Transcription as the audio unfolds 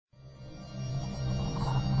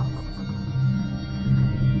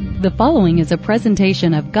The following is a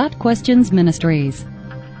presentation of Got Questions Ministries.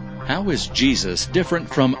 How is Jesus different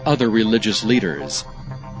from other religious leaders?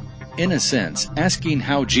 In a sense, asking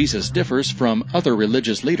how Jesus differs from other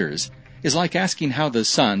religious leaders is like asking how the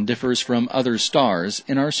sun differs from other stars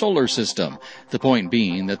in our solar system, the point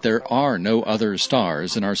being that there are no other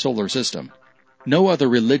stars in our solar system. No other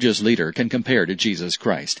religious leader can compare to Jesus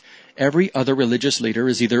Christ. Every other religious leader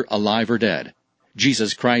is either alive or dead.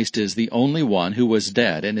 Jesus Christ is the only one who was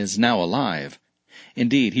dead and is now alive.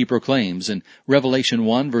 Indeed, he proclaims in Revelation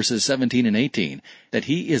 1 verses 17 and 18 that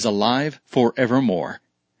he is alive forevermore.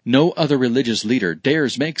 No other religious leader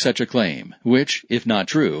dares make such a claim, which, if not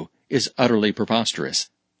true, is utterly preposterous.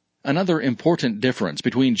 Another important difference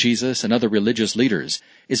between Jesus and other religious leaders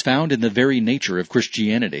is found in the very nature of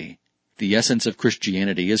Christianity. The essence of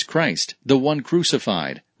Christianity is Christ, the one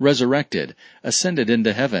crucified, resurrected, ascended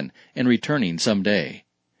into heaven, and returning someday.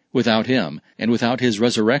 Without him, and without his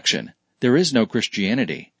resurrection, there is no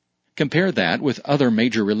Christianity. Compare that with other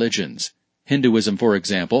major religions. Hinduism, for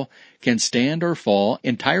example, can stand or fall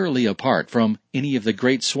entirely apart from any of the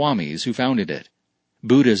great swamis who founded it.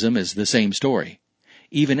 Buddhism is the same story.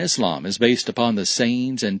 Even Islam is based upon the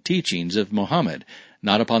sayings and teachings of Muhammad,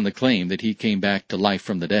 not upon the claim that he came back to life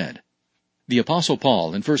from the dead. The Apostle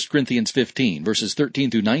Paul in 1 Corinthians 15, verses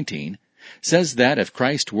 13 through 19, says that if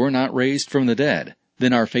Christ were not raised from the dead,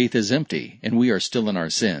 then our faith is empty, and we are still in our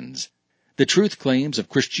sins. The truth claims of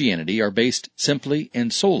Christianity are based simply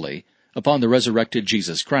and solely upon the resurrected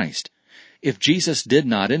Jesus Christ. If Jesus did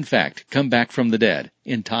not, in fact, come back from the dead,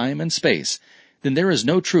 in time and space, then there is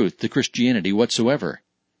no truth to Christianity whatsoever.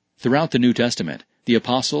 Throughout the New Testament, the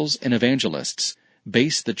apostles and evangelists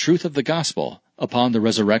base the truth of the gospel upon the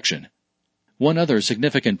resurrection. One other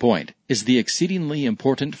significant point is the exceedingly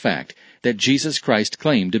important fact that Jesus Christ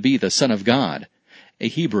claimed to be the Son of God, a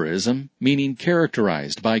Hebraism meaning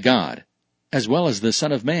characterized by God, as well as the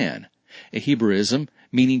Son of Man, a Hebraism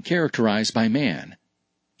meaning characterized by man.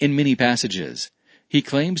 In many passages, he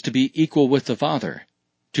claims to be equal with the Father.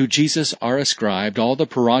 To Jesus are ascribed all the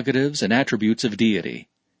prerogatives and attributes of deity.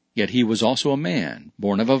 Yet he was also a man,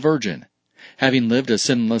 born of a virgin. Having lived a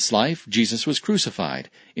sinless life, Jesus was crucified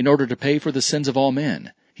in order to pay for the sins of all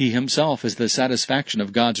men. He himself is the satisfaction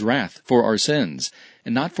of God's wrath for our sins,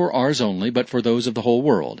 and not for ours only, but for those of the whole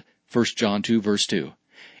world. 1 John 2, verse 2.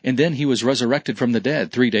 And then he was resurrected from the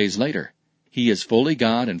dead 3 days later. He is fully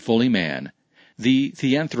God and fully man, the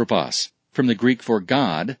Theanthropos, from the Greek for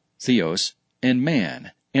God, Theos, and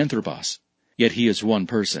man, Anthropos. Yet he is one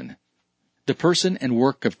person. The person and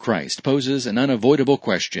work of Christ poses an unavoidable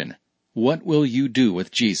question. What will you do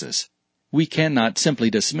with Jesus? We cannot simply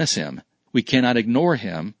dismiss him. We cannot ignore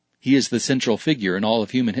him. He is the central figure in all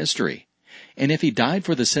of human history. And if he died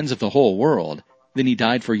for the sins of the whole world, then he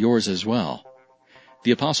died for yours as well.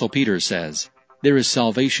 The Apostle Peter says, "There is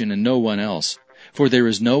salvation in no one else, for there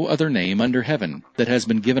is no other name under heaven that has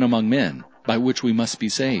been given among men by which we must be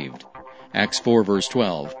saved." Acts 4, verse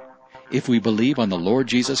 12. If we believe on the Lord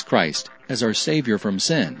Jesus Christ as our Savior from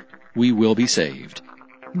sin, we will be saved.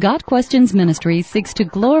 Got Questions Ministries seeks to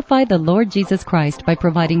glorify the Lord Jesus Christ by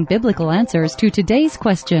providing biblical answers to today's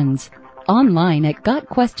questions. Online at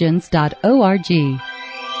GotQuestions.org.